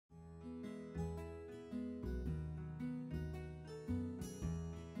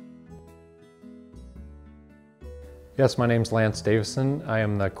Yes, my name's Lance Davison. I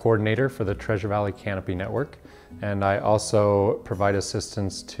am the coordinator for the Treasure Valley Canopy Network, and I also provide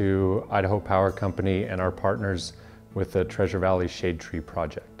assistance to Idaho Power Company and our partners with the Treasure Valley Shade Tree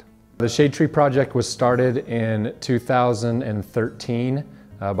Project. The Shade Tree Project was started in 2013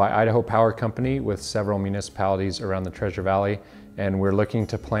 by Idaho Power Company with several municipalities around the Treasure Valley, and we're looking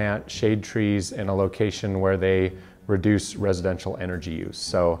to plant shade trees in a location where they reduce residential energy use.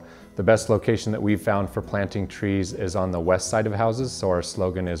 So the best location that we've found for planting trees is on the west side of houses, so our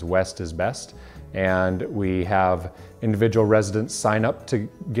slogan is West is Best. And we have individual residents sign up to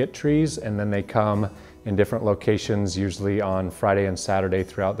get trees, and then they come in different locations, usually on Friday and Saturday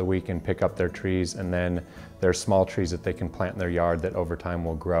throughout the week, and pick up their trees. And then there's small trees that they can plant in their yard that over time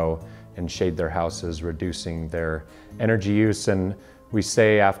will grow and shade their houses, reducing their energy use. And we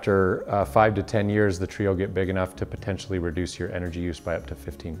say after 5 to 10 years, the tree will get big enough to potentially reduce your energy use by up to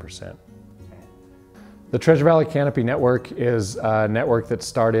 15%. The Treasure Valley Canopy Network is a network that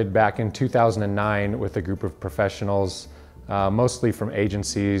started back in 2009 with a group of professionals, mostly from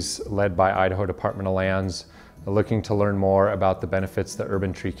agencies led by Idaho Department of Lands, looking to learn more about the benefits that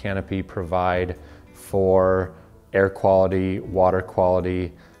urban tree canopy provide for air quality, water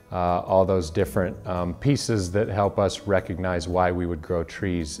quality, all those different pieces that help us recognize why we would grow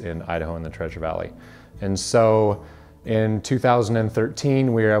trees in Idaho and the Treasure Valley. And so in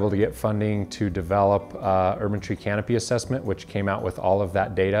 2013, we were able to get funding to develop urban tree canopy assessment, which came out with all of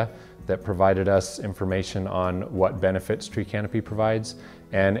that data that provided us information on what benefits tree canopy provides.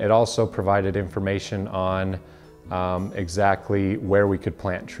 And it also provided information on exactly where we could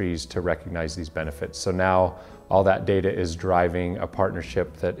plant trees to recognize these benefits. So now all that data is driving a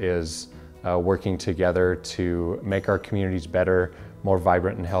partnership that is working together to make our communities better, more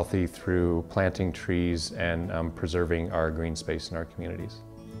vibrant and healthy through planting trees and preserving our green space in our communities.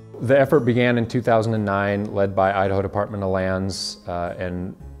 The effort began in 2009, led by Idaho Department of Lands,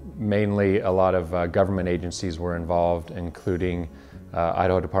 and mainly a lot of government agencies were involved, including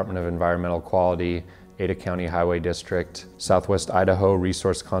Idaho Department of Environmental Quality, Ada County Highway District, Southwest Idaho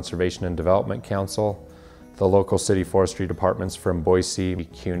Resource Conservation and Development Council, the local city forestry departments from Boise,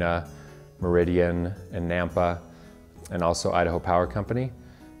 Kuna, Meridian, and Nampa, and also Idaho Power Company.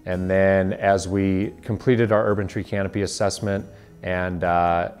 And then as we completed our urban tree canopy assessment and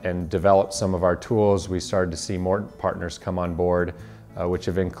developed some of our tools, we started to see more partners come on board, which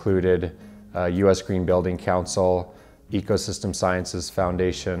have included U.S. Green Building Council, Ecosystem Sciences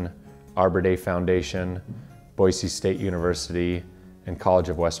Foundation, Arbor Day Foundation, Boise State University, and College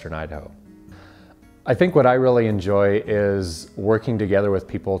of Western Idaho. I think what I really enjoy is working together with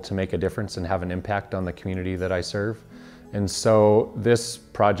people to make a difference and have an impact on the community that I serve. And so this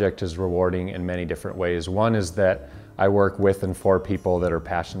project is rewarding in many different ways. One is that I work with and for people that are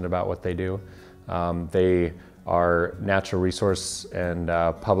passionate about what they do. They are natural resource and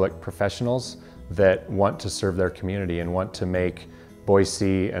public professionals that want to serve their community and want to make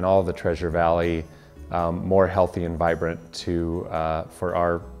Boise and all of the Treasure Valley more healthy and vibrant for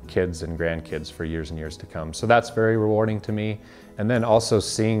our kids and grandkids for years and years to come. So that's very rewarding to me. And then also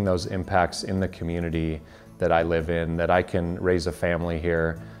seeing those impacts in the community that I live in, that I can raise a family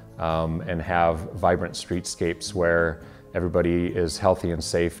here and have vibrant streetscapes where everybody is healthy and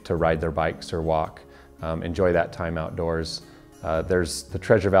safe to ride their bikes or walk, enjoy that time outdoors. The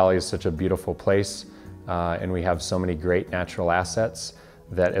Treasure Valley is such a beautiful place and we have so many great natural assets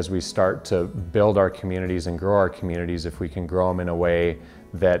that as we start to build our communities and grow our communities, if we can grow them in a way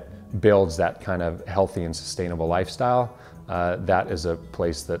that builds that kind of healthy and sustainable lifestyle, that is a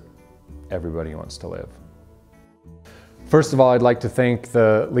place that everybody wants to live. First of all, I'd like to thank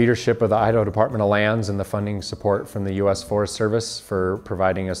the leadership of the Idaho Department of Lands and the funding support from the U.S. Forest Service for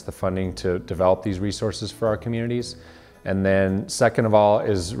providing us the funding to develop these resources for our communities. And then second of all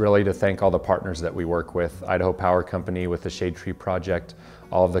is really to thank all the partners that we work with, Idaho Power Company with the Shade Tree Project,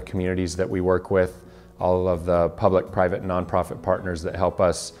 all of the communities that we work with, all of the public, private, and nonprofit partners that help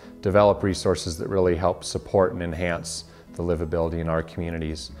us develop resources that really help support and enhance the livability in our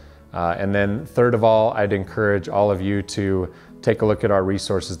communities. And then third of all, I'd encourage all of you to take a look at our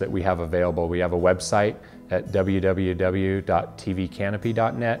resources that we have available. We have a website at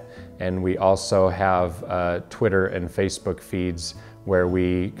www.tvcanopy.net, and we also have Twitter and Facebook feeds where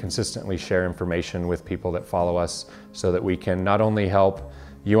we consistently share information with people that follow us so that we can not only help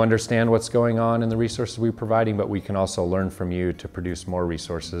you understand what's going on in the resources we're providing, but we can also learn from you to produce more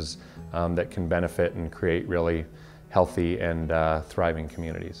resources that can benefit and create really healthy and thriving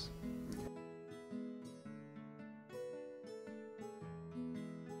communities.